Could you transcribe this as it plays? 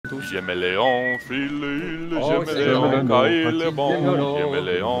Géméléon, file, géméléon, quand il est bon.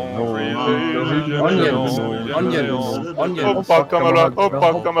 Géméléon, file, géméléon. Hoppa, Kamala,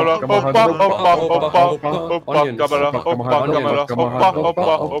 hoppa, Kamala, hoppa, hoppa, hoppa, hoppa, Kamala, hoppa, Kamala,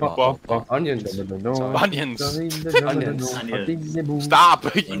 hoppa, hoppa, hoppa. Onions. Onions. Onions. Stop,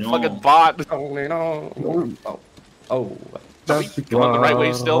 you fucking bot. Oh. Are we going the right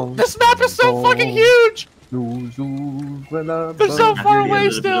way still? This map is so fucking huge! They're so far away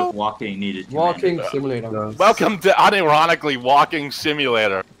still! Walking simulator. Welcome to unironically Walking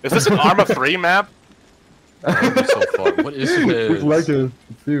Simulator. Is this an Arma 3 map? So far. What is this? Like it.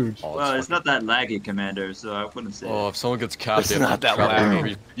 It's huge. Oh, well, it's not that laggy, Commander, so I wouldn't say. Oh, if someone gets capped, it's not that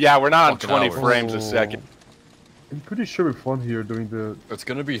laggy. Yeah, we're not on 20 frames a second. I'm pretty sure we're fun here doing the... It's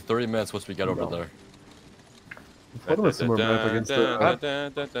gonna be 30 minutes once we get over there. Oh, it's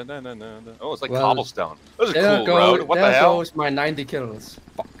like cobblestone. This is a cool road. What the hell? Goes my 90 kills.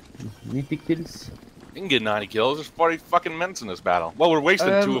 Fuck. 90 kills? You can get 90 kills. There's 40 fucking minutes in this battle. Well, we're wasting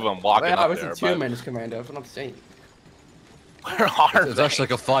 2 of them walking up there. 2 minutes, Commander. That's what I'm saying. Where are It's actually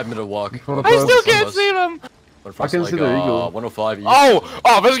like a 5-minute walk. I still can't see them! I can see the eagle. 105 east.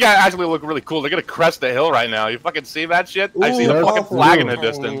 Oh, this guy actually look really cool. They're gonna crest the hill right now. You fucking see that shit? I see the fucking flag in the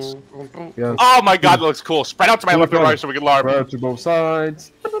distance. Yes. Oh my god, that looks cool. Spread out to my left and right so we can larp. Spread to both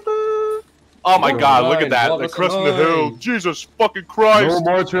sides. Oh my god, look at that. They're cresting the hill. Jesus fucking Christ.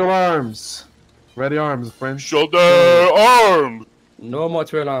 No more trail arms. Ready arms, friends. Shoulder arms. No more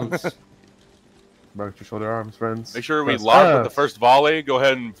trail arms. Back to shoulder arms, friends. Make sure we larp with the first volley. Go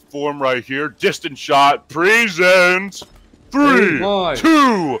ahead and form right here. Distant shot. Present. 3,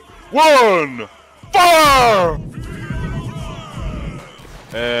 2, 1. Fire!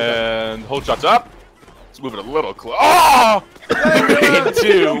 And hold shots up. Let's move it a little closer. Oh! 3,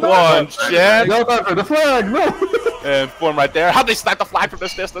 2, 1. Check. No, the flag. No. And form right there. How'd they snipe the flag from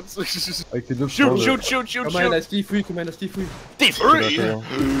this distance? I can just shoot. Commander, Steve free, Commander, Steve free. Steve free!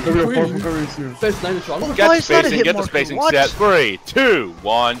 Get the spacing set. 3, 2,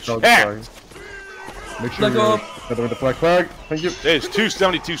 1, check! Make sure you hit with the flag. Thank you. There's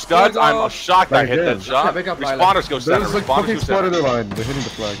 272 studs. I'm shocked I hit that shot. Respawners go center. Respawners go center. They're hitting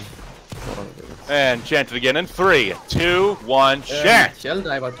the flag. And chant it again in 3, 2, 1, chant! Shell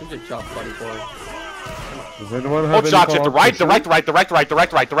diver took the shot, buddy boy. Hold shots at the right.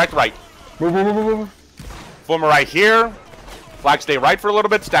 Move. Former right here. Flag stay right for a little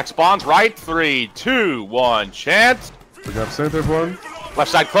bit. Stack spawns right. 3, 2, 1. Chant. We got center one. Left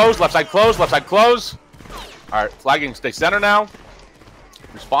side close. Alright, flagging stay center now.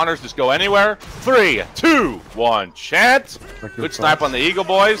 Respawners just go anywhere. 3, 2, 1. Chant. Good snipe on the Eagle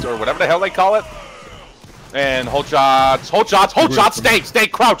boys, or whatever the hell they call it. And hold shots, stay,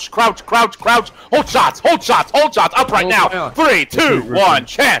 crouch, hold shots, up right now. 3, 2, 1,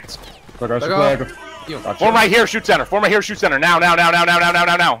 chance. Form right here, shoot center, now.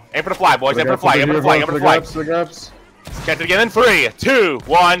 Aim for the flag, boys, aim for the flag. Chance it again in 3, 2,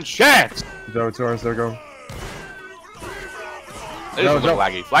 1, chance. There we go. This is a little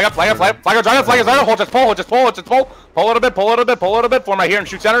laggy. Flag up, hold just pull. Pull a little bit, form right here and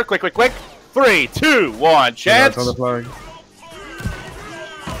shoot center, quick. 3, 2, 1, chance! On the flag.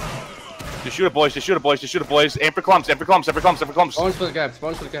 Just shoot it, boys. Aim for clumps. Spawns for the gap,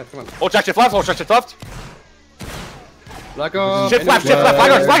 come on. Hold check shift left. Black up. Shift left.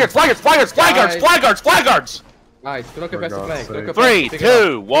 Flagguards! Nice, look at past the flag. 3,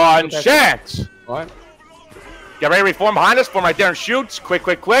 2, 1, chance! Alright. Get ready to reform behind us, form right there and shoots. Quick.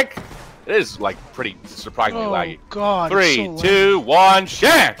 It is, like, pretty surprisingly laggy. God, 3, 2, 1,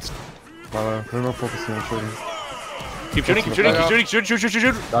 chance! They're not focusing on shooting. Keep shooting.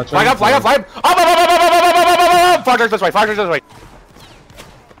 Shoot. Gotcha. Flag up. Flag this way.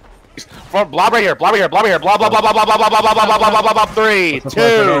 Blob right here. Blah. 3,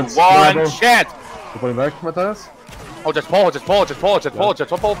 2, 1, chant. You putting back, Matthias? Hold just pull. Pull, hold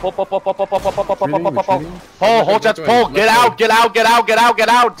just pull. Get out.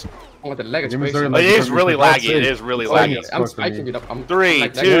 Oh, the leg is It is really laggy. I'm spiking it up. 3,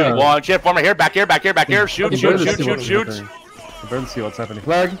 2, 1, chip. Form right here. Back here. Shoot. I barely see what's happening.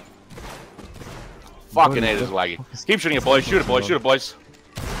 Flag. Fucking it is laggy. Keep shooting it, boys. Shoot it, boys.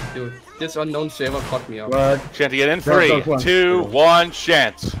 Dude, this unknown saver caught me up. Flag. Chant to get in. 3, 2, 1,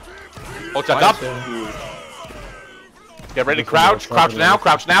 chant. Hold that up. Get ready to crouch. Crouch now.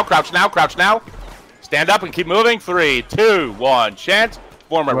 Stand up and keep moving. 3, 2, 1, chant.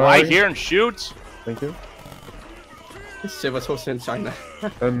 Form it right here and shoot. Thank you. This shit was hosted in China.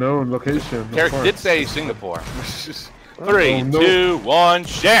 Unknown location. Carrick did say Singapore. 3, 2, 1,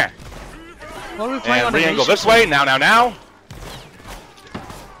 chant. What are we playing on re-angle this way. Now.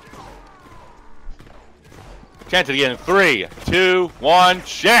 Chance it again. 3, 2, 1,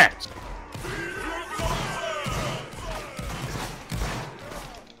 chance.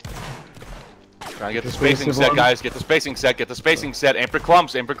 Trying to get the spacing set, guys. Get the spacing set. Get the spacing set. Aim for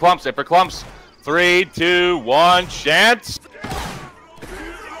clumps. Aim for clumps. Aim for clumps. 3, 2, 1, chance.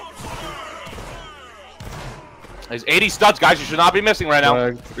 There's 80 studs, guys. You should not be missing right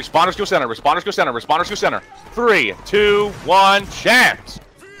now. Responders go center. Responders go center. Responders go center. 3, 2, 1, chance.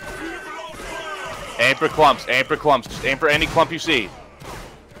 Aim for clumps. Aim for clumps. Just aim for any clump you see.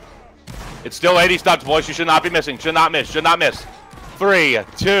 It's still 80 studs, boys. You should not be missing. Should not miss. Should not miss. 3,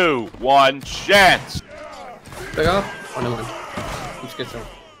 2, 1, chance. Pick up. Oh, no, man. Let's get some.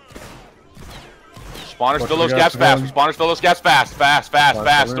 Spawners fill those gaps fast. Spawners fill those gaps fast. Fast, fast,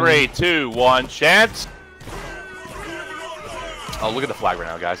 fast. 3, 2, 1, chance. Oh, look at the flag right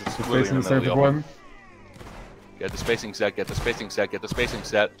now, guys. It's literally in the middle of the open. Get the spacing set. Get the spacing set. Get the spacing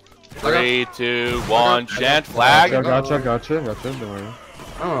set. 3, 2, 1, chance. Flag. Gotcha. Don't worry.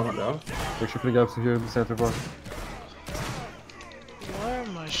 Oh, no. Make sure the gaps are here in the center bar. Why are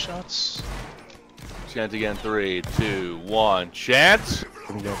my shots? Chance again. 3, 2, 1, chance.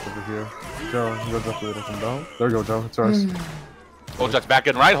 Putting gaps over here. Joe, you goes up later from down. There you go, Joe. It's ours. Hold shots back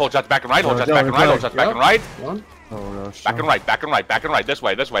and right. Hold shots back and right. Hold shots back and right. Hold shots back and right. Oh gosh. Back and right. Back and right. Back and right. This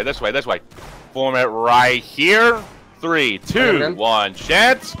way. This way. This way. This way. Form it right here. 3, 2, 1,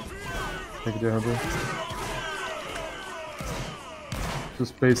 chance. Thank you, dear Hunter.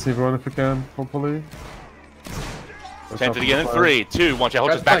 Just space everyone if you can, hopefully. Chance it again in 3, 2, 1.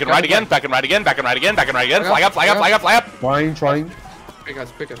 Hold just back and right again. Back and right again. Back and right again. Back and right again. Flag up. Flag up. Flag up. Flag up. Trying. Quick,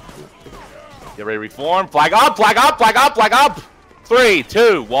 guys, quicker. Get ready to reform. Flag up. Flag up. Flag up. Flag up. 3,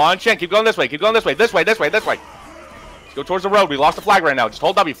 2, 1. Chance. Keep going this way. Keep going this way. This way. This way. This way. Let's go towards the road. We lost the flag right now. Just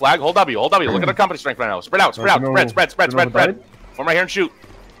hold W. Flag. Hold W. Hold W. Look at our company strength right now. Spread out. Spread out. Spread. Form right here and shoot.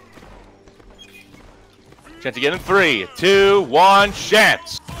 Chance again in 3, 2, 1.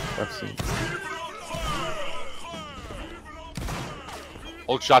 Chance.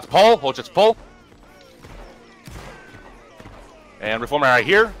 Hold shots. Pull. Hold shots. Pull. And reform right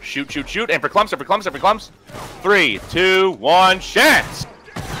here. Shoot. Aim for clumps. Aim for clumps. Aim for clumps. 3, 2, 1. Chance.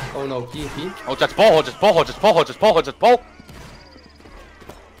 Oh no, he. Hold shots. Pull. Hold shots. Pull. Hold shots. Pull. Hold shots. Pull. Hold shots. Pull.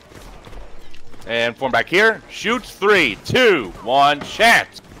 And form back here. Shoot. 3, 2, 1.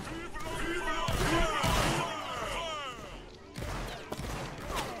 Chance.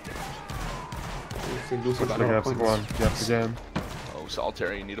 Gaps again. Oh,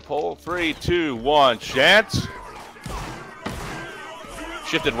 solitary. You need a pull. 3, 2, 1. Chance.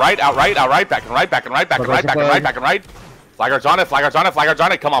 Shifted right, out right, back and right, back and right, back and right, back and right, back and right. Flagguards on it, flagguards on it, flagguards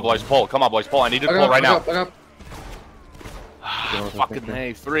on it. Come on, boys, pull. Come on, boys, pull. I need you to pull right now. Fucking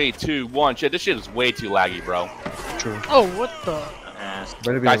hey, 3, 2, 1. Shit, this shit is way too laggy, bro. True. Oh, what the?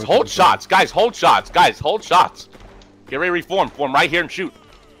 Guys, hold shots. Guys, hold shots. Guys, hold shots. Get ready to reform. Form right here and shoot.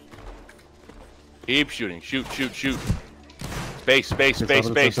 Keep shooting. Shoot. Space.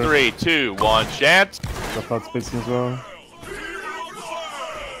 3, 2, 1. Chance. Drop out spacing as well.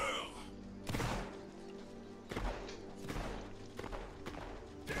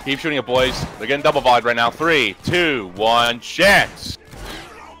 Keep shooting it, boys. They're getting double volleyed right now. 3, 2, 1. Chance.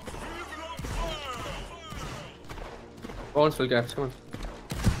 Balls full gaps, come on.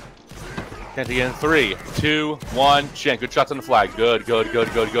 Chance again. 3, 2, 1. Chance. Good shots on the flag. Good.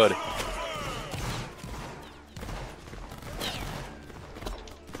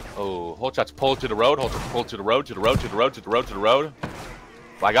 Oh, hold shots. Pull to the road. Hold shots. Pull to the road.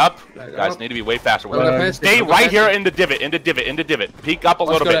 Flag up. Guys need to be way faster. Stay right here in the divot. Peek up a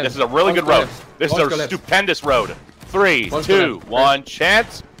little bit. This is a really good road. This is a stupendous road. 3, 2, 1.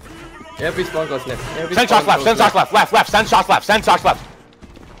 Chance. Every spawn goes left. Send shots left. Send shots left. Left. Send shots left. Send shots left.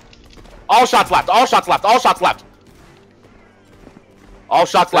 All shots left. All shots left. All shots left. All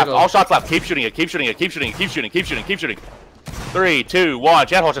shots left. All shots left. Keep shooting it. Keep shooting. 3, 2, 1.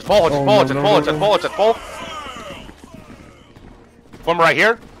 Chance. Hold just pull. Form right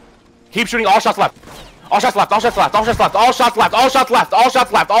here. Keep shooting. All shots left. All shots left.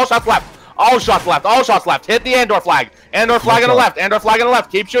 Hit the Andor flag. Andor flag on the left.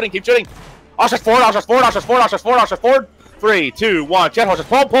 Keep shooting. All shots forward. 3, 2, 1. Jet horses.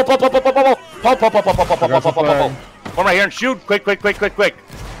 Pull. Form right here and shoot. Quick.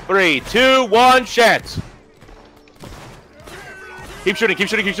 3, 2, 1. Chance. Keep shooting.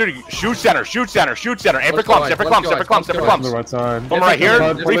 Shoot center. Aim for clumps. On the right side. Form right here.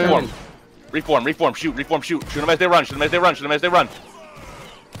 Reform. Shoot. Shoot them as they run.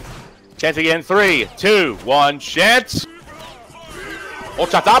 Chance again. 3, 2, 1. Chance. Hold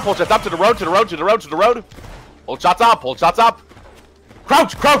shots up to the road. Hold shots up.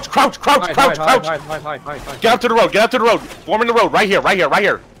 Crouch, crouch, crouch, crouch, crouch, crouch. Get up to the road, get up to the road. Form in the road, right here, right here, right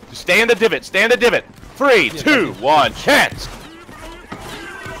here. Just stay in the divot, stay in the divot. 3, 2, 1, chance.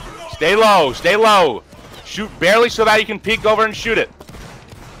 Stay low, stay low. Shoot barely so that you can peek over and shoot it.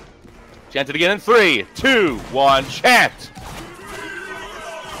 Chance it again in 3, 2, 1, chance.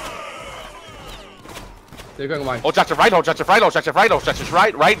 They're going wide. Hold shots to right, hold shots to right, hold shots to right, hold shots to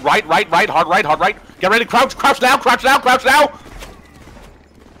right, right, hard right, hard right. Get ready, crouch, crouch now, crouch now, crouch now.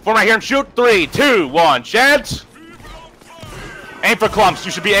 Form right here and shoot. 3, 2, 1, chance. Aim for clumps.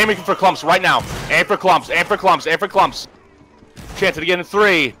 You should be aiming for clumps right now. Aim for clumps, aim for clumps, aim for clumps. Chance it again in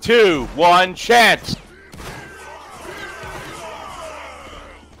 3, 2, 1, chance.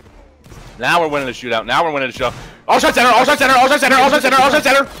 Now we're winning the shootout. Now we're winning the shootout. All shot center, all shot center, all shot center, all shot center, all shot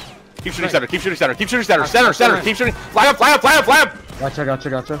center. Keep shooting center, keep shooting center, keep shooting center, center, center, keep shooting. Fly up, fly up, fly up, fly up. Gotcha. Don't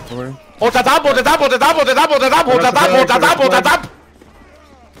worry. Hold that up, hold that up, hold that up, hold that up, hold that up, hold that up, hold that up, hold that up.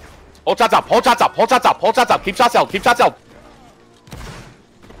 Hold shots up, hold shots up, hold shots up, hold shots up. Keep shots held, keep shots held.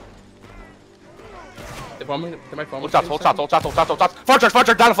 They might form. Hold shots, hold shots, hold shots, hold shots, hold shots. Front charge,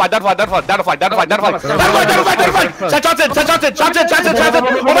 down to fly, down to fly, down to fly, down to fly, down to fly, down to fly. Down to fly, down to fly, down to fly. Set shots in, set shots in, shots in, shots in, shots in.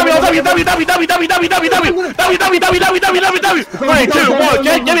 Hold W. 3, 2, 1,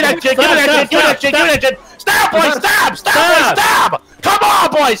 give me that shit, give me that shit, give me that shit, give me that shit. Stab, boys, stab, stab, boys, stab. Come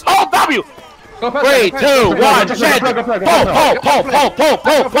on, boys, hold W. 3, 2, 1, chance. Pull.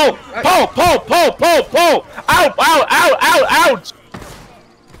 Out.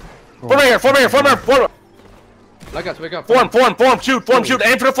 Form here. Wake up. Form, shoot.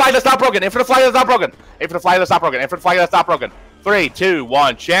 Aim for the fly that's not broken. Aim for the fly that's not broken. 3, 2,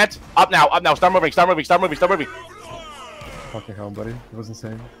 1, chance. Up now. Start moving. Fucking hell, buddy. It was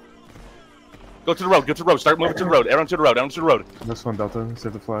insane. Go to the road. Start moving to the road. Everyone to the road. This one, Delta.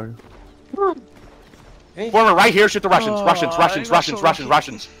 Save the flag. Former right here. Shoot the Russians.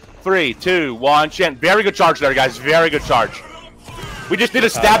 Russians. 3, 2, 1, chance. Very good charge there, guys. Very good charge. We just need a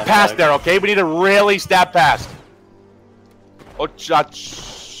stab pass there, okay? We need a really stab pass. Oh, shot.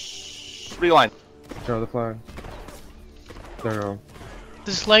 Reline. Show the flag. There you go.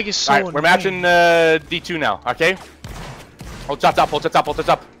 This leg is so Alright, we're matching D2 now, okay? Hold shots up. Let's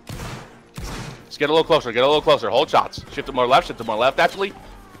get a little closer. Hold shots. Shift to more left, actually.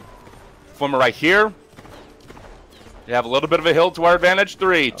 Former right here. You have a little bit of a hill to our advantage.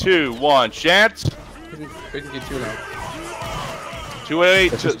 3, 2, 1, chance. Basically D2 now.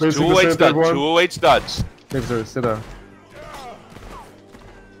 208 studs. Sit down.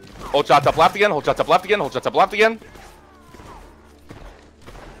 Hold shots up left again. Hold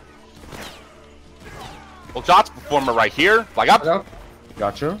shots. Former right here. Flag up.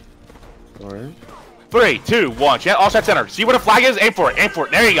 Gotcha. Alright. 3, 2, 1. All shot center. See where the flag is? Aim for it.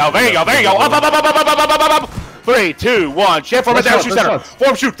 There you go. Up. 3, 2, 1. Chant form right there. Shoot center.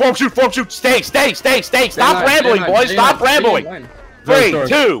 Form shoot. Stay. Stop rambling, boys. Stop rambling. 3,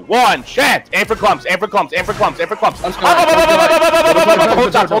 2, 1. Chant. Aim for clumps. Hold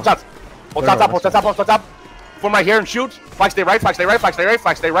shots up. Form right here and shoot. Flag stay right. Pull.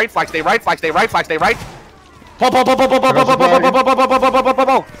 Hold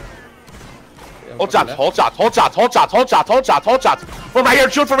shots. Form right here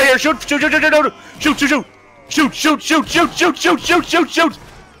and shoot. Shoot.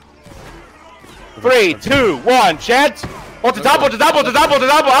 3, 2, 1. Chance. Hold the top. Up.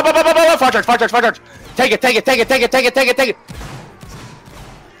 Far charge. Take it.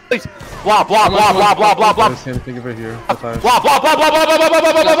 Please. Blah. Think of it here. Blah.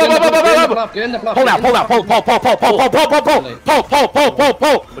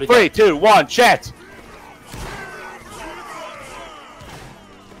 Pull. 3, 2, 1. Chance.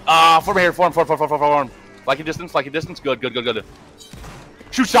 Form here. Form. Like a distance. Good.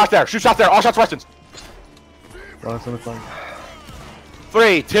 Shoot shot there. All shots Russians.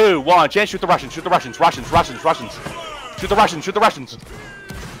 3, 2, 1. Chance. Shoot the Russians. Shoot the Russians. Shoot the Russians.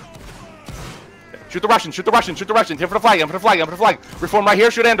 Here for the flag. Reform right here.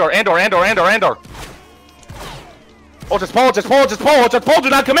 Shoot Andor. Oh, just pull. Do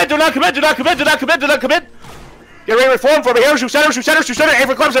not commit. Get ready to reform from here. Shoot center. Aim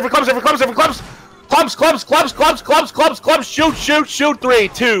for clumps. Clumps. Shoot. 3,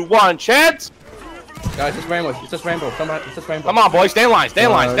 2, 1. Chance. Guys, it's just rainbow. Come on, boys. Stay in line.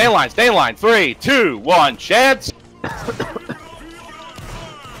 3, 2, 1. Chance.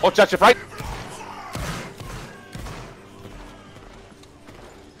 Oh, touch it right.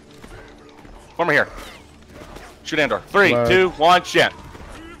 Former here. Shoot Andor. 3, 2, 1. Chance.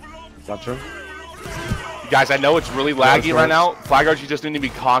 Gotcha. Guys, I know it's really laggy right now. Flag guards, you just need to be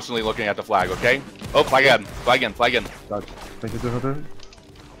constantly looking at the flag, okay? Oh, flag again. Gotcha. Thank you, Hunter.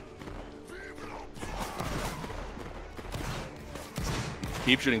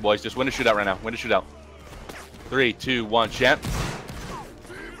 Keep shooting, boys. Just win the shootout right now. Win the shootout. 3, 2, 1, chant.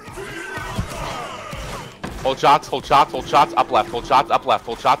 Hold shots, hold shots, hold shots, up left, hold shots, up left,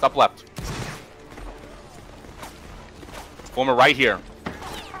 hold shots, up left. Former right here.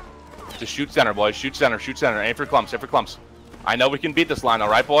 Just shoot center, boys. Shoot center, shoot center. Aim for clumps, aim for clumps. I know we can beat this line, all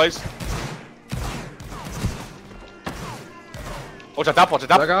right, boys? Hold shots up, hold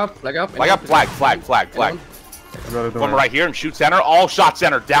shots up. Flag up, flag up. Flag up, flag, flag, flag, flag. Former right here and shoot center. All shot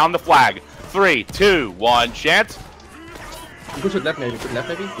center, down the flag. 3, 2, 1, chant. You can shoot left maybe, shoot left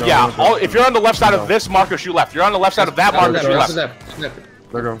maybe? No, yeah, no, if you're on the left side of this marker, shoot left. You're on the left side of that marker, shoot left.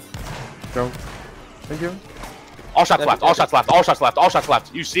 There go. Go. Thank you. All shots left, all shots left, all shots left, all shots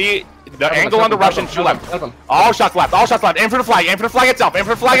left. You see the angle on the Russian, shoot left. All shots left, all shots left. Aim for the flag, aim for the flag itself, aim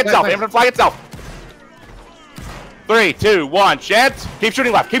for the flag itself, aim for the flag itself. 3, 2, 1, chant. Keep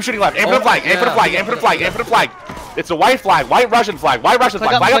shooting left, keep shooting left. Aim for the flag, aim for the flag, aim for the flag, aim for the flag. It's a white flag, white Russian flag, white Russian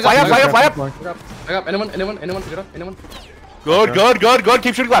flag. Flag up, flag up, flag up, flag up. Flag up, anyone, get up, anyone. Good, good, good, good.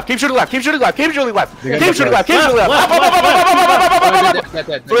 Keep shooting left, keep shooting left, keep shooting left, keep shooting left. Keep shooting left, keep shooting left. Up, up, up, up, up, up, up, up, up,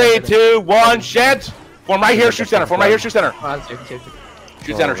 up. 3, 2, 1, chant. Form right here, shoot center. Form right here, shoot center.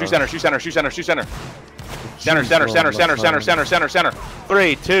 Shoot center, shoot center, shoot center, shoot center, shoot center. Center, center, center, center, center, center, center, center.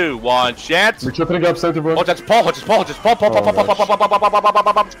 3, 2, 1, chant. We're tripping up center, bro. Hold shots, pull, hold shots, pull, hold shots, pull, pull, pull, pull, pull, pull, pull, pull, pull, pull, pull,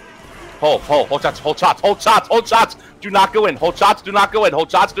 pull, pull. Pull, pull, hold shots, hold shots, hold shots, hold shots. Do not go in. Hold shots, do not go in. Hold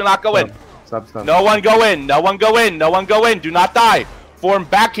shots, do not go in. Stop, stop. No one go in. No one go in. No one go in. Do not die. Form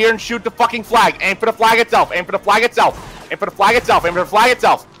back here and shoot the fucking flag. Aim for the flag itself. Aim for the flag itself. Aim for the flag itself. Aim for the flag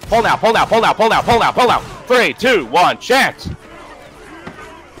itself. Pull now. Pull now. Pull now. Pull now. Pull now. Pull now. 3, 2, 1. Chance.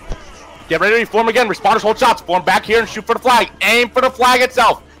 Get ready to reform again. Responders hold shots. Form back here and shoot for the flag. Aim for the flag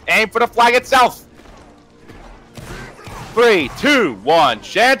itself. Aim for the flag itself. 3, 2, 1.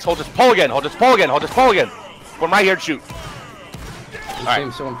 Chance. Hold just pull again. Hold just pull again. Hold just pull again. Form right here and shoot. This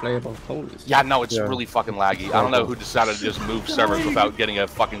game's so unplayable. Holy shit. Yeah, no, it's really fucking laggy. I don't know who decided to just move servers without getting a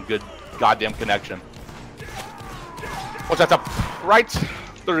fucking good goddamn connection. What's that up? Right.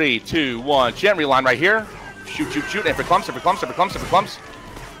 3, 2, 1. Chant reline right here. Shoot, shoot, shoot. And for clumps, and for clumps, and for clumps, and for clumps.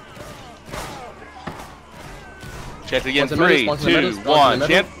 Chant again. 3, 2, 1.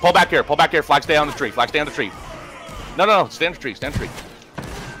 Chant. Pull back here. Pull back here. Flag stay on the tree. Flag stay on the tree. No, no, no. Stay on the tree. Stay on the tree.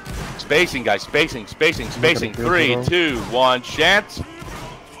 Spacing, guys. Spacing, spacing, spacing. 3, 2, 1. Chant.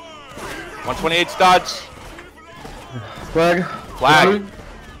 128 studs. Flag. Flag.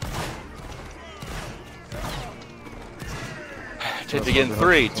 Chant again.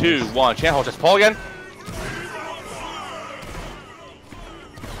 3, 2, 1. Chant. Hold shots. Pull again.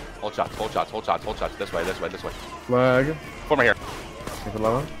 Hold shots. Hold shots. Hold shots. Hold shots. This way. This way. This way. Flag. Form right here.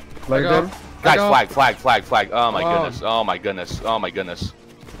 Flag down. Guys, flag, flag, flag, flag. Oh my goodness. Oh my goodness. Oh my goodness.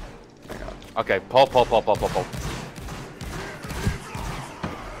 Okay, pull, pull, pull, pull, pull, pull.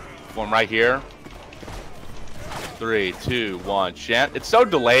 Form right here. 3, 2, 1. Chant. It's so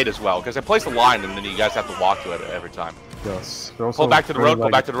delayed as well because I place a line and then you guys have to walk to it every time. Yes. Pull back to the road. Pull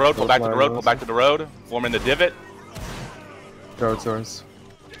back to the road. Pull back to the road. Pull back to the road. Form in the divot. Go, it's yours.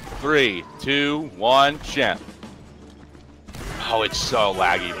 3, 2, 1. Chant. Oh, it's so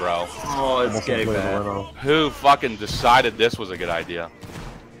laggy, bro. Oh, it's getting bad. Who fucking decided this was a good idea?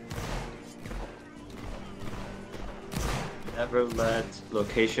 Never let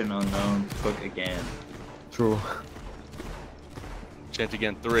location unknown cook again. True. Chant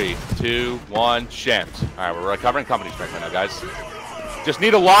again. 3, 2, 1. Chant. All right, we're recovering company strength right now, guys. Just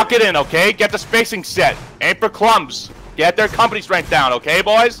need to lock it in, okay? Get the spacing set. Aim for clumps. Get their company strength down, okay,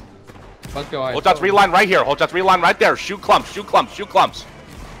 boys? Let's go. Hold shots reline right here. Hold shots reline right there. Shoot clumps. Shoot clumps. Shoot clumps.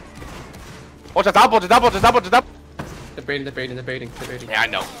 Hold shots up. Hold shots up. Hold shots up. Hold shots up. They're baiting. Yeah, I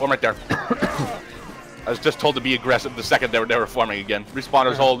know. Form right there. I was just told to be aggressive the second they were forming again.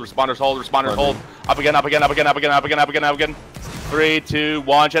 Responders hold. Responders hold. Responders hold. Up again. Up again. Up again. Up again. Up again. Up again. Up again. 3, 2,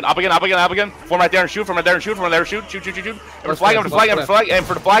 1. Chant. Up again. Up again. Up again. Form right there and shoot. Form right there and shoot. Form right there and shoot. Shoot. Shoot. Shoot. Shoot. Aim for the flag. Aim for the flag. Aim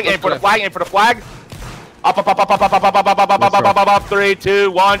for the flag. Aim for the flag. Aim for the flag. Aim for the flag. Up, up, up, up, up, up, up, up, up, up, up, up, up, up, up, up, 3,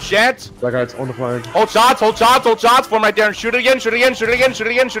 2, 1, chant. Black guys on the flag. Hold shots, hold shots, hold shots. Form right there and shoot it again, shoot it again, shoot it again, shoot it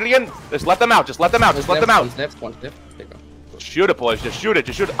again, shoot it again. Just let them out, just let them out, just let them out. One left. Shoot it, boys, just shoot it,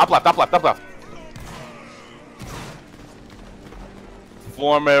 just shoot it. Up left, up left, up left.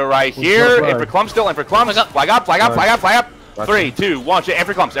 Form it right here. Aim for clumps still, aim for clumps. Flag up, flag up, flag up, flag up. 3, 2, 1, aim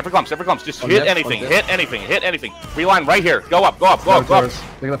for clumps, aim for clumps, aim for clumps. Just hit anything, hit anything, hit anything. Reline right here. Go up, go up, go up, go up.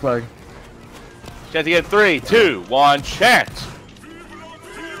 Taking the flag. Chance again. 3, 2, 1, chance.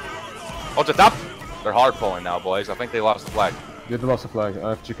 Hold it up. They're hard pulling now, boys. I think they lost the flag. Yeah, they lost the flag.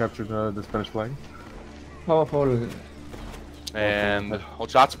 I have to capture the Spanish flag. Powerful. And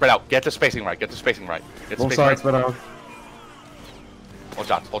hold shots, spread out. Get the spacing right. Get the spacing right. Get the Both spacing sides right. spread out. Hold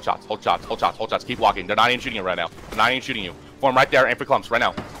shots, hold shots, hold shots, hold shots, hold shots. Keep walking. They're not even shooting you right now. They're not even shooting you. Form right there, aim for clumps right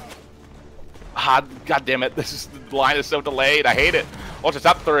now. Ah, God damn it. The line is so delayed. I hate it. Hold shots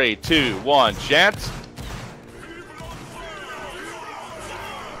up. 3, 2, 1. Chance.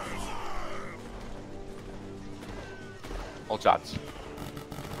 Hold shots.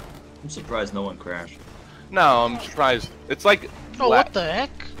 I'm surprised no one crashed. No, I'm surprised. It's like. Oh, what the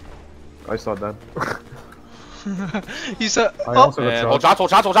heck? I saw that. You said. I Oh, also got And shot. hold shots, hold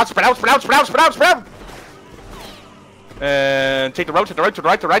shots, hold shots. Spread out, spread out, spread out, spread out, spread out. And take the road to the right, to the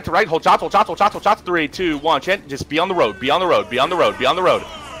right, to the right, to the right. Hold shots, hold shots, hold shots, hold shots. 3, 2, 1. Chant. Just be on the road, be on the road, be on the road, be on the road.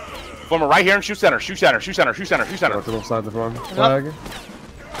 Form a right here and shoot center, shoot center, shoot center, shoot center, shoot center. Got to the side of the front. Flag.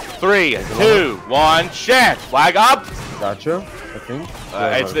 3, 2, 1. Chant. Flag up. Gotcha. I think.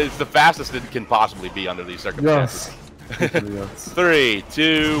 It's the fastest it can possibly be under these circumstances. Yes. Yes. 3,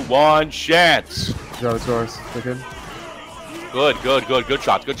 2, 1. Chance. Yeah, it's yours. Okay. Good, good, good, good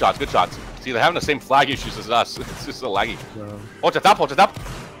shots, good shots, good shots. See, they're having the same flag issues as us. It's just so laggy. Yeah. Hold it up, hold it up.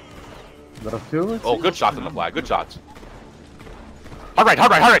 Got a kill it? Oh, good shots on the flag, good shots. Hard right,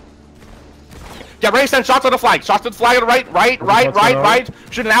 hard right, hard right. Get ready to send shots on the flag. Shots on the flag on the right.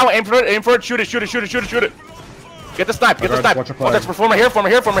 Shoot it now, aim for it, shoot it, shoot it, shoot it, shoot it, shoot it. Get the snipe, get the snipe. Oh, that's form right here, form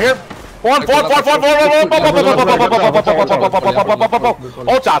right here, form right here. Form. Hold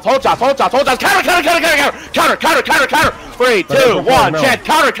shots, hold shots, hold shots, hold shots. Counter. 3, 2, 1. Chant,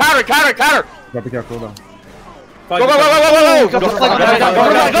 counter. Gotta be careful now. Go. Do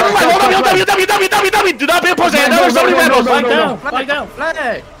not be a pussy. Somebody vandals. Flag down.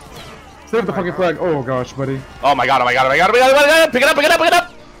 Flag. Save the fucking flag. Oh gosh, buddy. Oh my god. Pick it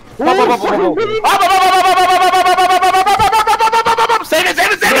up. Save it. Save it.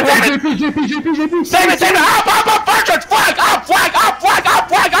 Up.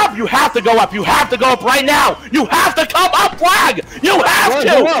 Flag up. You have to go up. Right now. You have to come up, flag. You have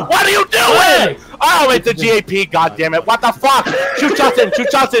to. What are you doing? Oh, it's a GAP. God damn it. What the fuck? Shoot shots in.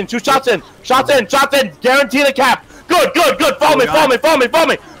 Shots in. Guarantee the cap. Good. Follow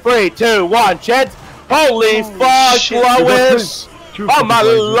me. 3, 2, 1. Chance. Holy fuck, Lois. Oh my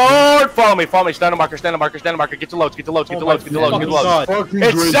lord! Follow me. Stand on marker. Get the loads.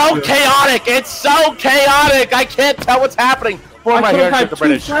 It's so chaotic. I can't tell what's happening. Form right here. Shoot the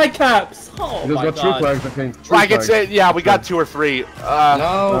British. Flag caps. Oh You my just got 2 god. flags, I think. Like it's yeah, we got 2 or 3. No. I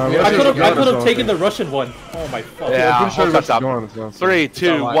I could got have it, taken so the Russian one. Oh my fuck. Yeah, I'm pretty sure hold that's up. going as well. 3,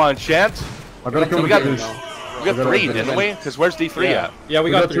 2, 1. Chance. I gotta kill We the got British. 3, didn't we? Because where's D3 at? Yeah,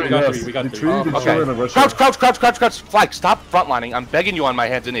 we got 3. We got 3. The tree, the Okay. children of Russia. Crouch. Flag, stop frontlining. I'm begging you on my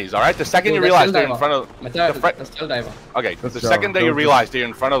hands and knees, alright? The second you realize they're in front of... Okay, That's the Java. second that you realize they're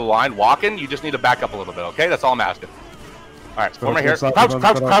in front of the line walking, you just need to back up a little bit, okay? That's all I'm asking. Alright, form right here. Crouch.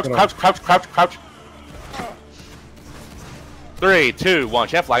 3, 2, 1.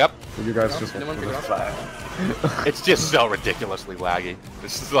 Chant, flag up. You guys just... It's just so ridiculously laggy.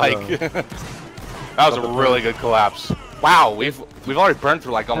 This is like... That was a really good collapse. Wow, we've already burned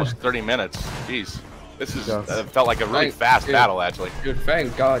through like almost 30 minutes. Jeez. This is felt like a really fast battle, actually. Dude,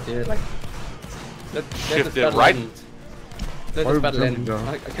 thank god, dude. Like, Shifted right. Let Why this are we battle jumping end. down?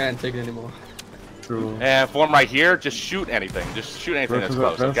 I can't take it anymore. True. And form right here, just shoot anything. Just shoot anything that's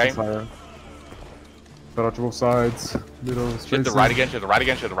close, okay? Got out to both sides. Middle, Shoot the right again, shoot the right,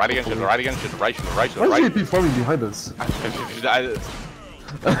 shoot the right. Why is JP forming behind us?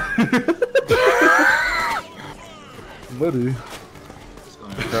 Buddy.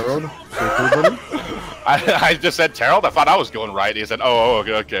 Harold? Buddy? I just said Terrell. I thought I was going right. He said, "Oh,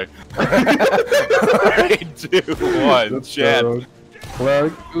 okay." 3, 2, 1. Chant.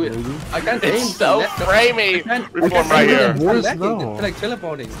 Flag. I can't aim. It's so framey. Reform right here. It's like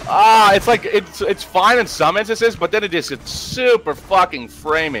teleporting. It's like it's fine in some instances, but then it just gets super fucking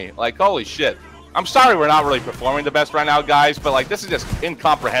framey. Like holy shit. I'm sorry we're not really performing the best right now, guys, but like this is just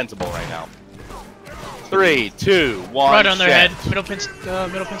incomprehensible right now. 3, 2, 1. Right on their head. Middle pincer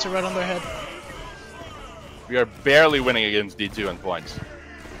right on their head. We are barely winning against D2 in points.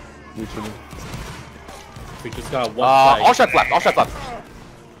 We just got one flag. All shots left.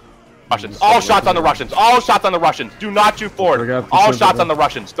 Russians. All shots on the Russians. Do not shoot forward. All shots on the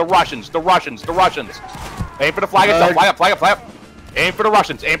Russians. The Russians. Aim for the flag itself. Flag up. Aim for the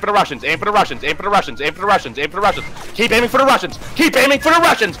Russians. Keep aiming for the Russians.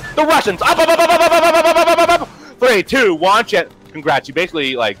 The Russians. Up. 3, 2, 1. Congrats. You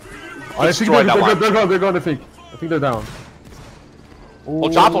basically like destroyed that line. They're gone, I think. I think they're down.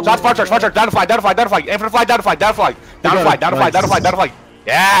 Hold shots. Far charge. Down to flag. Aim for the flag. Down to flag.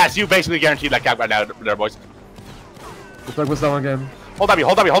 Yes, you basically guaranteed that cap right now, there, boys. The flag was down again. Hold W,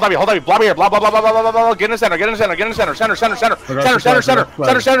 hold W, hold W, hold W. Blob here. Blah, blah, blah, blah, blah, blah, blah. Get in the center, get in the center, get in the center. Center, center, center. Center, center, center.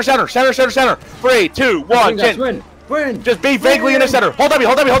 Center, center, center. Center, center, center. 3, 2, 1, chin. Win. Just be vaguely in the center. Hold W,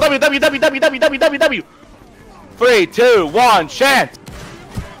 hold W, hold W, W, W, W, W, W, W, W. 3, 2, 1, chant.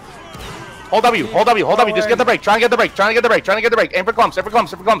 Hold W, hold W, hold W. Just get the break. Try and get the break. Trying to get the break. Trying to get the break. Aim for clumps. Aim for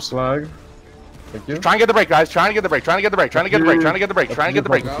clumps. Aim for clumps. Flag. Thank you. Try and get the break, guys. Trying to get the break. Trying to get the break. Trying to get the break. Trying to get the break. Trying to get the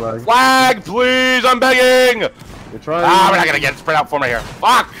break. Flag, please. I'm begging. You're trying. Ah, we're not gonna get it spread out for me here.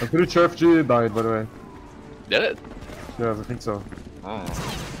 Fuck. I'm pretty sure FG died, by the way. Did it? Yeah, I think so.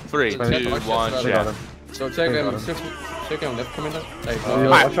 3, 2, 1, I got chant. him. So check him left coming up. Like, Yeah,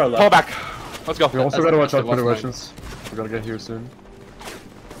 Alright, watch our left. pull back. Let's go. We also gotta watch out for diversions. We're gonna get here soon.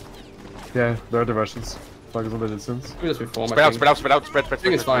 Yeah, there are diversions. Flag is on the distance. we just reform. Spread out, spread out, spread out, spread, spread, I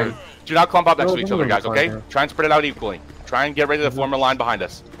think it's spread. fine. Do not clump up next No, to each no, other, no, guys, it's okay? fine, yeah. Try and spread it out equally. Try and get ready to form a line behind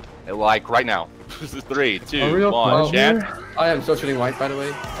us. Like right now. 3, 2, 1, chant. I am socially white, by the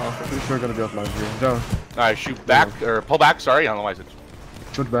way. I'm pretty sure we're gonna be offline here. Down. Alright, shoot back, or pull back, sorry, I don't know why I said.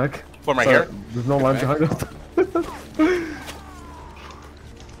 Shoot back. Form right Sorry, here. There's no line behind us.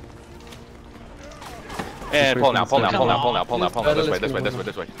 And pull now, pull now, pull now, pull now, pull now, pull now. This way, Let's this way, go. this way,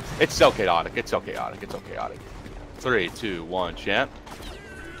 this way. It's so chaotic, it's so chaotic, it's so chaotic. 3, 2, 1, chant.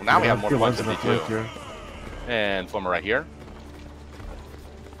 Well, now we have more points than they do. Here. And form right here.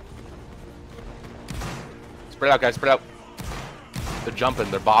 Spread out, guys, spread out. They're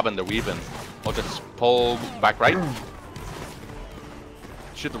jumping, they're bobbing, they're weaving. We'll just pull back right.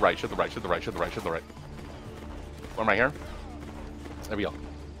 Shoot the right, shoot the right, shoot the right, shoot the right, shoot the right. Form right here. There we go.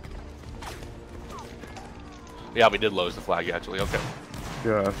 Yeah, we did lose the flag, actually, okay.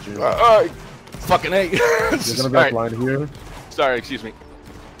 Yeah, FG. Fucking A. You're gonna be Alright. offline here. Sorry, excuse me.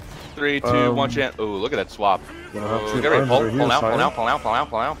 3, 2, 1, chant. Ooh, look at that swap. Gonna have Ooh, two get ready, arms pull, over pull here, now, pull side. now, pull now, pull now,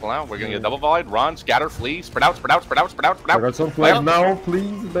 pull now, pull now. We're gonna get double volleyed, run, scatter, flee, spread out, spread out, spread out, spread out, spread out, spread I out. got some flag now,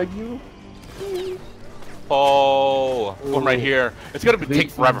 please, beg you. Oh, one right here. It's gonna take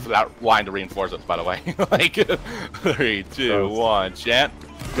forever for that line to reinforce us, by the way. Like, 3, 2, 1, chant.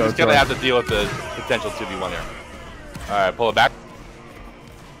 Just gonna have to deal with the potential 2v1 here. Alright, pull it back.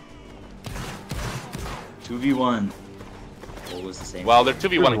 2v1. What was the same? Well, they're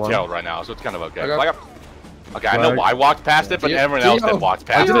 2v1 and 2v1. killed right now, so it's kind of okay. Okay. Flag up. Okay, I know I walked past it, but everyone else did walk I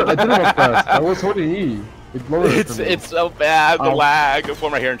past didn't it. walk past. I was holding E. It lowered it to me. It's so bad, the Ow. lag.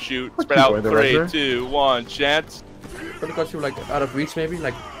 Form right here and shoot. Spread you out. going there, Roger? 3, 2, 1, chance. Probably got you like out of reach, maybe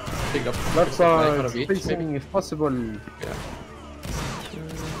like pick up Left out side, of reach, maybe. spacing if possible. Yeah.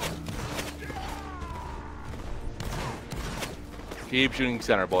 Keep shooting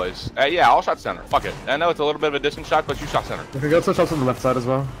center, boys. Yeah, I'll shot center. Fuck it. I know it's a little bit of a distance shot, but you shot center. If you got some shots on the left side as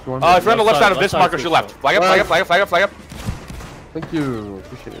well. If you want. If you're on the left side of this marker, shoot left. Flag up, flag up, flag up, flag up, flag up. Thank you.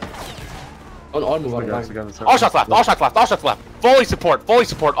 Appreciate it. All move on. Guys, again, All shots left, all shots left, all shots left. Fully support, all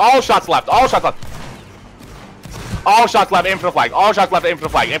shots left, all shots left. All shots left, aim for the flag. All shots left, aim for the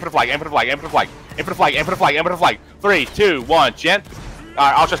flag, aim for the flag, aim for the flag, aim for the flag, aim for the flag, aim for the flag, aim for the flag. 3, 2, 1, gent.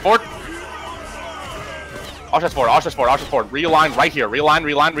 Alright, all shots forward. All shots forward, all shots forward, all shots forward. Realign right here. Realign,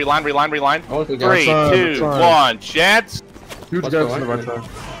 reline, reline, reline, reline. 3, 2, 1, gent. Huge Let's gaps go, on the right? right side.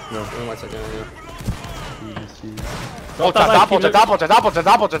 Oh, one second, yeah. Hold to top, hold to top, hold to top, hold to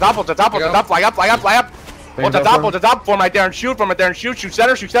top, hold to top, hold to top, hold to top. Flag up, flag up, flag up. Hold to top, hold to top. Form right there and shoot. Form right there and shoot. Shoot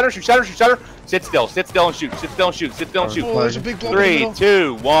center, shoot center, shoot center, shoot center. Sit still and shoot. Sit still and shoot. Sit still and shoot. Oh, there's a big block in the 3, middle.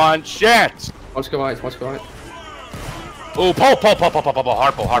 2, 1, shit. Watch go right, watch go right. Oh, pull,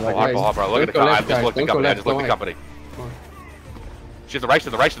 hard pull. Look at the company. I just looked at the company. I just looked at the company. Shoot the right, shoot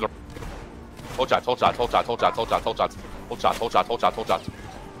the right, shoot the right. Hold shots, hold shots, hold shots, hold shots, hold shots, hold shots, hold shots, hold shots, hold shots, hold shots.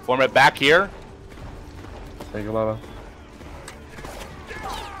 Form it back here. Thank you, Lava.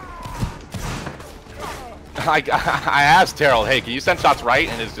 I asked Terrell, hey, can you send shots right?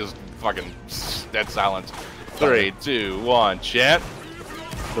 And it's just fucking dead silence. 3, 2, 1, chat.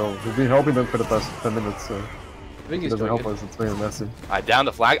 So we've been helping them for the past 10 minutes. So I think it he's doesn't doing help it. us. It's very messy. I downed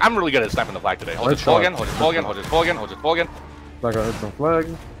the flag. I'm really good at sniping the flag today. Hold Nice it, pull shot. again, hold it, pull again, hold it, pull again, hold it, pull again. Flag out, hit some flag,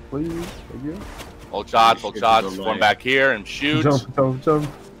 please. Thank you. Hold shots, form back here and shoot. Jump, jump, jump.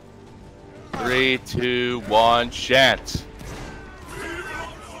 3, 2, 1, chant.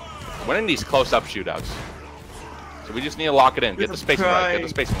 Winning these close-up shootouts. So we just need to lock it in. Get the spacing right. Get the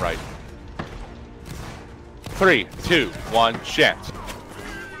spacing right. 3, 2, 1, chant.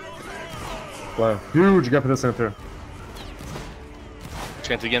 Wow, huge gap in the center.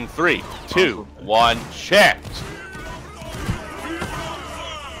 Chant again. 3, 2, 1, chant.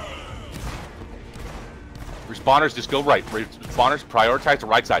 Respawners, just go right. Respawners, prioritize the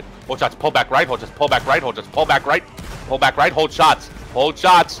right side. Hold shots, pull back right. Hold just pull back right. Hold just pull back right. Pull back right. Hold shots. Hold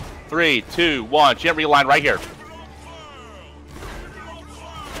shots. 3, 2, 1. Chant realign right here.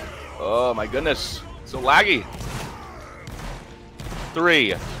 Oh my goodness. So laggy.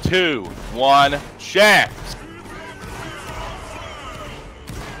 3, 2, 1, chance.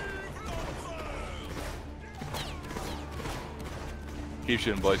 Keep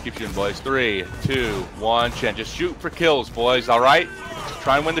shooting, boys. Keep shooting, boys. 3, 2, 1, chance. Just shoot for kills, boys. All right. Just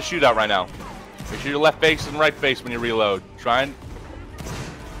try and win the shootout right now. Make sure your left base and right base when you reload. Try and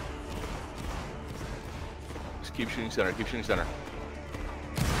just keep shooting center. Keep shooting center.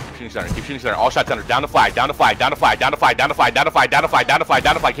 Keep shooting center. Keep shooting center. All shot center. Down the flag. Down the flag. Down the flag. Down the flag. Down the flag. Down the flag. Down the flag. Down the flag.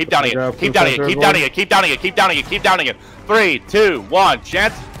 Down the flag. Keep downing it. Keep downing it. Keep downing it. Keep downing it. Keep downing it. Keep downing it. 3, 2, 1.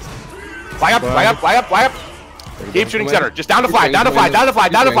 Chance. Fly up. Fly up. Fly up. Fly up. Keep shooting center. Just down the flag. Down the flag. Down the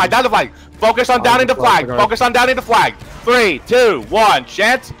flag. Down the flag. Down the flag. Focus on downing the flag. Focus on downing the flag. 3, 2, 1.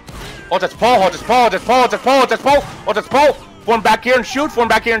 Chance. Hold this pull. Hold this pull. Hold this pull. Hold this pull. Hold this pull. Hold this pull. Form back here and shoot. Form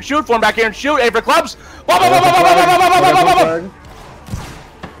back here and shoot. Form back here and shoot. Aim for clubs.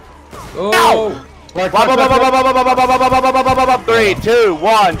 Oh! 3, 2,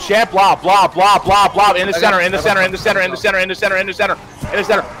 1. Champ. Blah blah blah blah blah. In the center. In the center. In the center. In the center. In the center. In the center. In the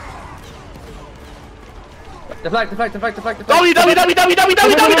center. Deflect. W.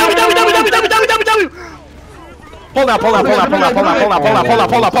 Pull now.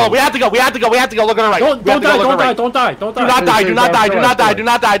 We have to go. Look at the right. Don't die. Do not die.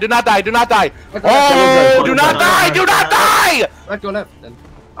 Oh, do not die. Let's go left then.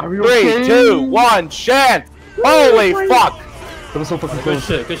 3, 2, 1, chant. Holy fuck. That was so fucking Good close.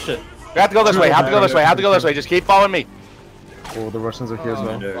 shit, good shit. We have to go this way. Just keep following me. Oh, the Russians are here as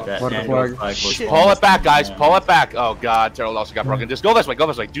well. That What the angle flag? flag was Pull it back, guys. Pull it back. Oh god, Terrell also got broken. Just go this way.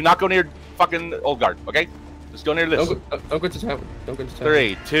 Do not go near fucking old guard, okay? Just go near this. Don't go to town.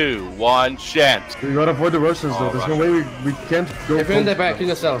 3, 2, 1, chant. We gotta avoid the Russians though. There's no way we can't go. If you're in the back, kill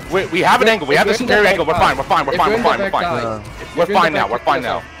yourself. We have an angle. We have the superior angle. We're fine. We're fine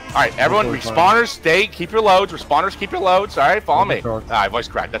now. Alright, everyone, respawners, keep your loads. Respawners, keep your loads. Alright, follow me. Alright, voice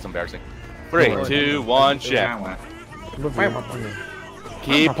cracked. That's embarrassing. 3, 2, 1, chant.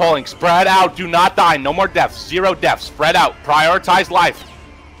 Keep pulling. Spread out. Do not die. No more deaths. 0 deaths. Spread out. Prioritize life.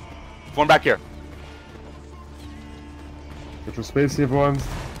 Form back here. Get your space, everyone.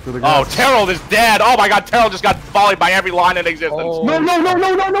 Oh, Terrell is dead. Oh my god, Terrell just got volleyed by every line in existence. Oh. No!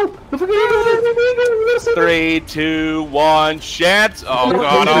 3, 2, 1, chance. Oh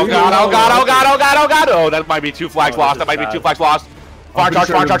god. Oh, that might be 2 flags lost. Fire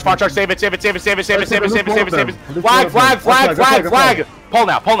charge. Save it. Flag. Pull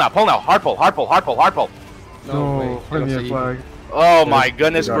now. Hard pull. No, put me a flag. Oh my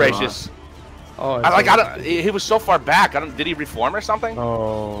goodness gracious. Oh, he was so far back. Did he reform or something?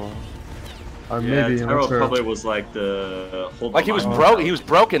 Oh. Yeah, Maybe. Taro probably was like the whole. Like he was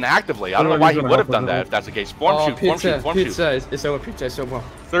broken actively. I don't know why he would have done that if that's the case. Form shoot. It's over. Pizza is over.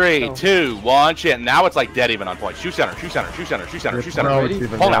 3, 2, 1, shit. Now it's like dead even on point. Shoot center.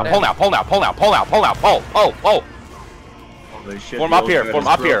 Pull now. Form up here.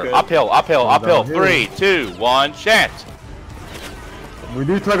 Uphill. 3, 2, 1, chance. We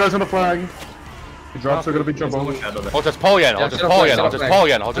need flaggers on the flag. The drops are gonna be trouble. Hold this pole again.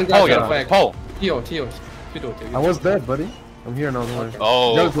 Pull. Tio. I was dead, buddy. I'm here now. Don't worry.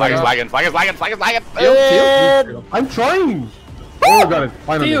 Oh, flag is lagging. I'm trying. Oh, got it.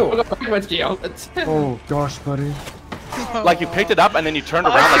 Finally. Tio. Oh gosh, buddy. Like you picked it up and then you turned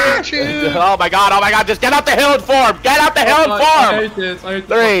around like you... Oh my god, just get out the hill and form!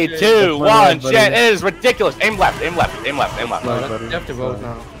 3, 2, 1, shit, it is ridiculous. Aim left. You have to vote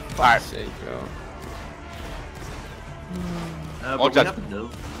now. Alright. What happened though?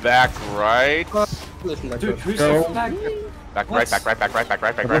 Back right. Dude, who's so flag? Back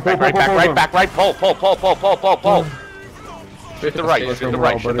right. Pull. Shift the right.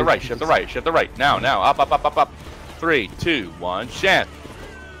 Now. Up. 3, 2, 1, chant.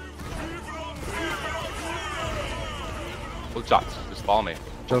 Look shots. Just follow me.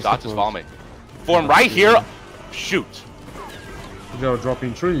 Form right here. Shoot. Yo,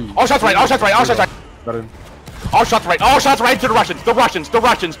 dropping tree. All shots right. Got him. All shots right to the Russians. The Russians.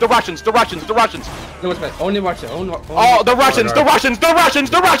 Only Russia. Oh, the Russians.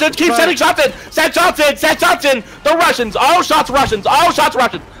 Keep sending shots in. Send shots in. The Russians. All shots Russians.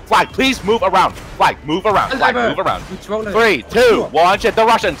 Flag, please move around. Move around. 3, 2, 1, shit. The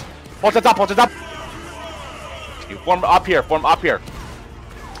Russians. Hold it up. You form up here.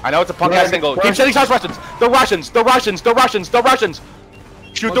 I know it's a punk ass angle. Keep sending shots Russians. The Russians.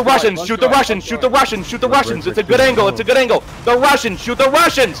 Shoot the Russians. It's a good angle. The Russians. Shoot the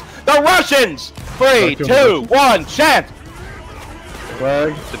Russians. 3, 2, 1, chant.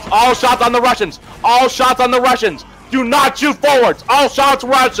 Flag. It's all shots on the Russians. Do not shoot forwards. All shots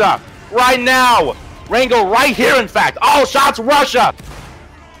Russia. right now. Rango right here, in fact. All shots, Russia.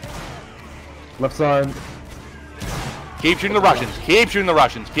 Left side. Keep shooting the Russians. Keep shooting the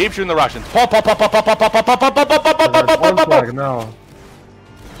Russians. Keep shooting the Russians. Pull, pull, pull, pull, pull, pull, pull, pull, pull, pull, pull, pull, pull, pull, pull, One pull, flag now.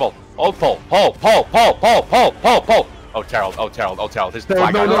 pull. Oh, pull, pull, pull, pull, pull, pull, pull, pull. Oh, Terrell. Oh, Terrell. Oh, Terrell. His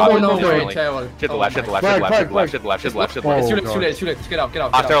flag No, got no, dropped. no, way, no. Terrell. Shit the left, shit the left, shit the left, shit the left, shit the left, shit the left, shit the left, shit the left. Oh, It's too late, God. too late, too late. Get out, get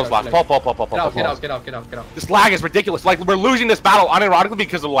out. Ah, Get Terrell's out, left. get Pull, out, pull, pull, pull, pull, get out, pull. get out, get out, get out, get out. This lag is ridiculous. Like, we're losing this battle unironically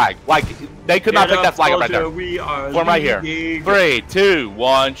because of lag. Like, they could not pick that flag up right there. We are Form right here. leading. 3, 2,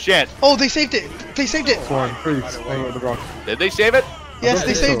 1, shit. Oh, they saved it. They saved it. One, freeze. Oh, the rock. Did they save it? Yes,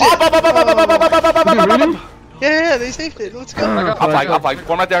 they saved Up, it. up, up, up, up, up, up, up, up, up, up, up, up. Yeah, they saved it. Let's go. I'll flag.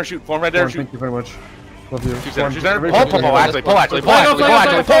 Form right there and shoot. Form right there and shoot. Thank you very much. Love you. Shoot center, shoot center. One, Pull, pull, pull, actually, pull, actually, pull, actually, pull,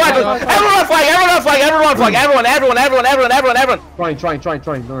 actually, pull, actually. Everyone flag, everyone flag, everyone flag, everyone, everyone. Trying.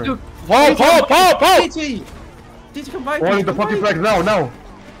 Don't worry. Dude, Pull, pull. DT! DT, come back! One, the fucking flag now.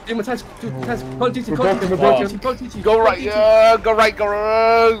 Demon, touch, dude, touch, pull DT, We're pull broken, DT, we're pull broken. DT, pull DT. Go right, go right, go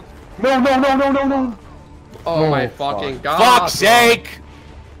right. No. Oh my fuck. fucking god. Fuck's sake.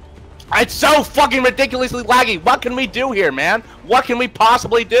 It's so fucking ridiculously laggy. What can we do here, man? What can we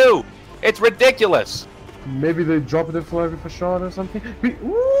possibly do? It's ridiculous. Maybe they dropped the flag with a shot or something.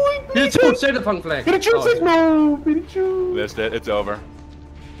 Pikachu, save the punk flag. Pikachu, no, Pikachu. Missed it. It's over.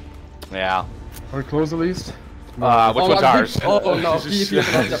 Yeah. Are we close at least? Which one's ours? Oh no, PvP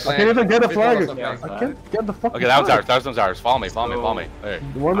lost the I flag. can't even get a PvP flag. lost the flag. I can't get the fucking Okay, that one's flag. ours. That one's ours. Follow me. Hey.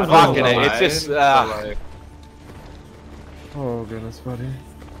 The one was Fucking wrong. it. It's just. Oh goodness, buddy.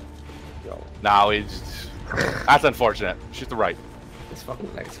 No, it's. That's unfortunate. Shoot the right. It's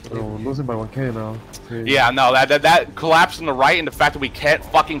fucking legs. Oh, losing by 1K now. Crazy. Yeah, no, that collapse on the right and the fact that we can't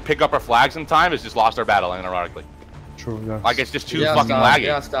fucking pick up our flags in time has just lost our battle, ironically. True, yeah. Like, it's just too Yeah, fucking stop, laggy.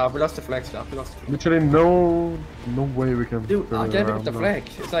 Yeah, stop. We lost the flag, stop. We lost the flag. Literally no way we can. Dude, I turn can't pick around up the now. flag.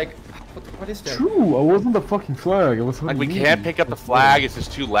 It's like, what is that? True, I wasn't the fucking flag. I was Like, we can't pick up the flag, it's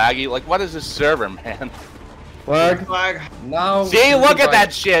just too laggy. Like, what is this server, man? Flag. Flag. Now. See, look at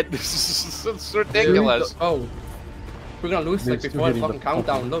that shit! It's ridiculous. Oh. We're gonna lose like Needs to before the hit fucking the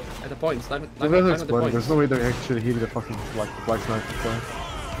countdown. Look at the points. Not So at that's the explaining. points. There's no way they're actually hitting the fucking like the flag sniper.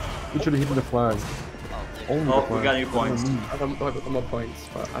 Literally hitting the flag. Only the Oh, flag. we got new points. I have more points.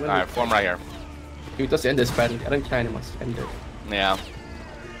 But I don't Alright, know. form right here. Dude, just end this battle. I don't care anymore. End it. Yeah.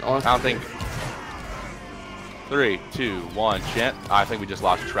 Honestly. I don't think. 3, 2, 1, chant. I think we just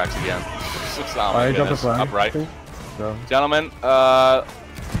lost tracks again. Oh my I dropped the goodness. flag. Upright. Yeah. Gentlemen,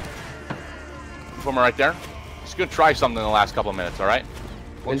 former right there. Just gonna try something in the last couple of minutes, alright?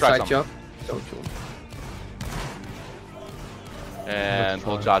 We'll try Inside something. job. Don't you? And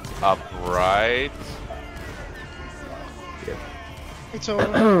hold shots upright. It's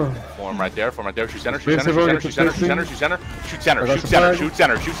over. Form right there, shoot center, shoot Please, center, everyone, shoot center, shoot center, position. shoot center, shoot center, I got shoot the center, flag. shoot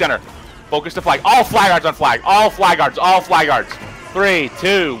center, shoot center. Focus the flag. All flag guards on flag. All flag guards, all flag guards. 3,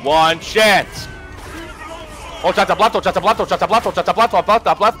 2, 1, chance. Hold shots up left, hold shots up left, hold shots up left, hold shots up left, up left,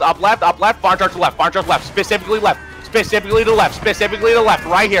 up left, up left, up left, barn charge to left, specifically left, specifically to left, specifically to left,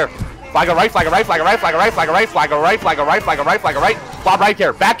 right here. Flag a right, flag a right, flag a right, flag a right, flag a right, flag a right, flag a right, flag a right, flag a right. Blob right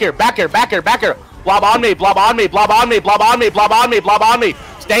here, back here, back here, back here, back here. Blob on me, blob on me, blob on me, blob on me, blob on me, blob on me.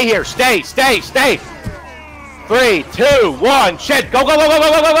 Stay here, stay. 3, 2, 1, shit,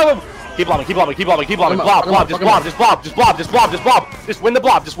 go. Keep blobbing, blob, just blob. Just win the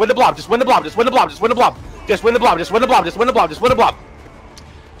blob.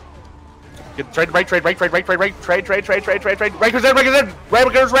 Get trade break. Rakers in.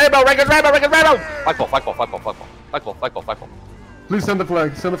 Flagpole. Please send the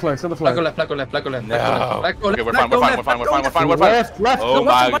flag. Send the flag. Flag go left, flag go left, flag go left. No. Flag go left, Okay, we're flag fine. go left, flag go left. Left. Oh No,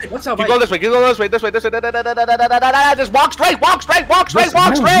 my. what's up, Keep going this way. Just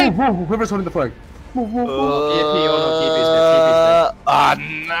walk straight. Move. Whoever's holding the flag. Move. TP, oh no, TP is No. dead.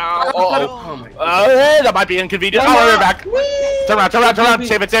 Oh my god. That might be inconvenient. Oh, we're back. Turn around.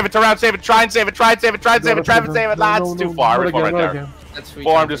 Save it. Try and save it. Nah, it's too far. We're right there. That's sweet.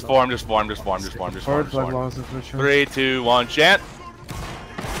 Form. Just form. Hard flag loss of the 3, 2, 1, chant.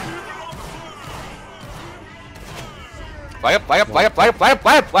 Flag up.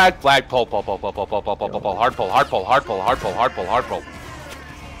 Pull. Hard pull.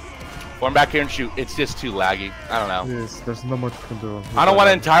 Form back here and shoot. It's just too laggy. I don't know. Yes, there's not much you can do. I don't want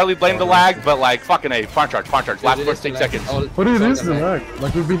to entirely blame the lag, but like, fucking A. Farm charge. Last 16 seconds. What it is the lag?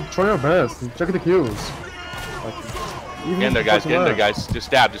 Like we've been trying our best. Check the kills. Like, Get in there, guys. Just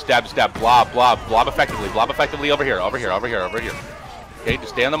stab. Blob effectively over here. Okay, just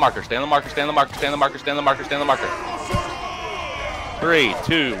stay on the marker. 3,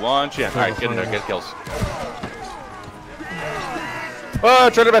 2, 1, chant. Alright, get in there, get kills.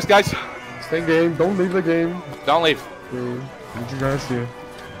 Try your best, guys. Stay in game. Don't leave the game. Don't leave. Okay. Need you guys here.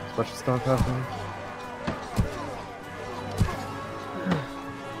 Special stuff happening.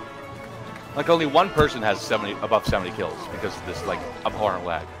 Like only one person has above 70 kills because of this like abhorrent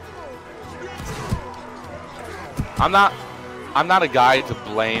lag. I'm not a guy to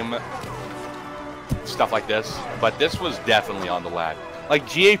blame stuff like this, but this was definitely on the lag. Like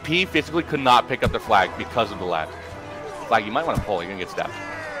GAP physically could not pick up their flag because of the lag. Flag, you might want to pull. You're gonna get stabbed.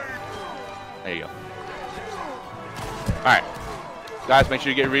 There you go. All right, guys, make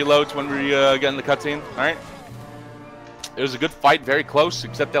sure you get reloads when we get in the cutscene. All right. It was a good fight, very close,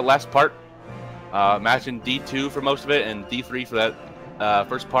 except that last part. Matching D2 for most of it and D3 for that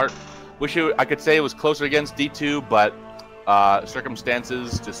first part. Wish I could say it was closer against D2, but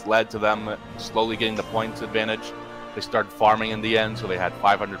circumstances just led to them slowly getting the points advantage. They started farming in the end, so they had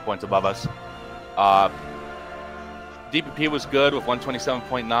 500 points above us. DPP was good with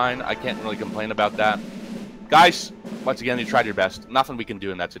 127.9. I can't really complain about that. Guys, once again, you tried your best. Nothing we can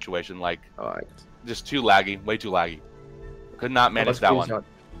do in that situation. Like, Alright. just too laggy, way too laggy. Could not manage that one. No.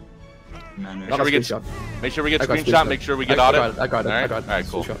 Make sure we get I got screenshot. Make sure we get audit. I got it. All I got it. right,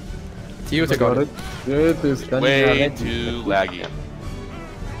 cool. Screenshot. You take got it. Good is Way too laggy.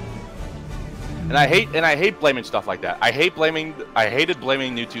 And I hate blaming stuff like that. I hated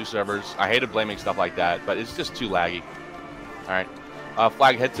blaming new 2 servers. I hated blaming stuff like that, but it's just too laggy. All right.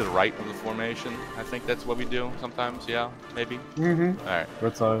 Flag head to the right of the formation. I think that's what we do sometimes. Yeah, maybe. Mm-hmm. All right.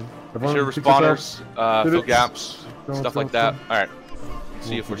 That's fine. Sure, respawners, fill gaps, stuff like that. All right.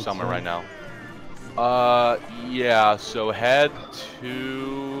 See if we're somewhere right now. Yeah. So head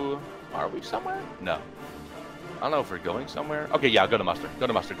to. Are we somewhere? No. I don't know if we're going somewhere. Okay, yeah. Go to muster. Go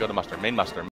to muster. Go to muster. Main muster.